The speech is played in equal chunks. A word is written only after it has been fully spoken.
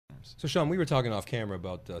platforms. So Sean, we were talking off camera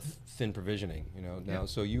about thin provisioning. Now, Yep.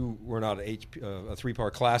 so you were not a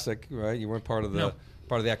 3-par classic, right? You weren't part of the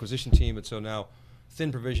No. acquisition team, but so now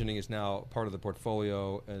thin provisioning is now part of the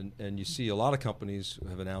portfolio, and you see a lot of companies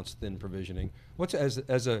have announced thin provisioning. What's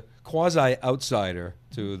as a quasi outsider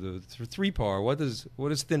to the 3-par? What does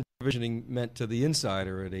thin provisioning meant to the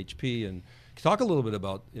insider at HP? And talk a little bit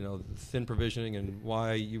about thin provisioning and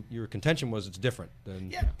why your contention was it's different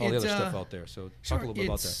than all the other stuff out there. So talk a little bit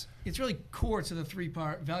about that. It's really core to the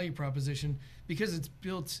 3-par value proposition because it's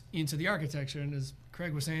built into the architecture. And as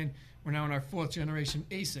Craig was saying, we're now in our 4th generation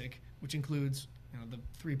ASIC, which includes the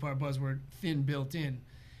 3-par buzzword thin built in.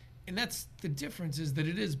 And that's the difference, is that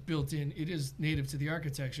it is built in, it is native to the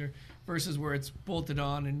architecture, versus where it's bolted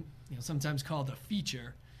on and sometimes called a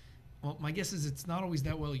feature. Well, my guess is it's not always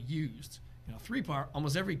that well used. 3-par,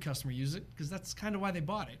 almost every customer uses it because that's kind of why they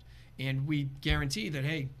bought it. And we guarantee that,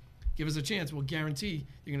 hey, give us a chance. We'll guarantee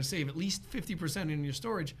you're going to save at least 50% in your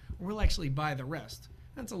storage, or we'll actually buy the rest.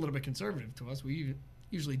 That's a little bit conservative to us. We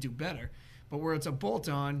usually do better. But where it's a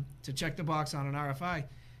bolt-on to check the box on an RFI,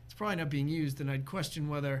 it's probably not being used, and I'd question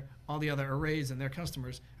whether all the other arrays and their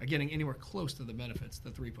customers are getting anywhere close to the benefits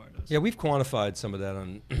that 3-par does. Yeah, we've quantified some of that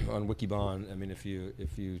on Wikibon. I mean, if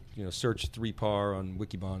you search 3-par on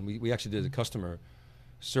Wikibon, we actually did a customer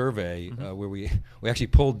survey where we actually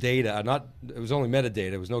pulled data. It was only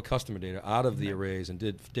metadata. It was no customer data out of the arrays, and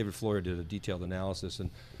David Floyer did a detailed analysis, and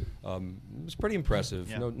it was pretty impressive.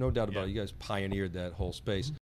 Yeah. No doubt about it. You guys pioneered that whole space.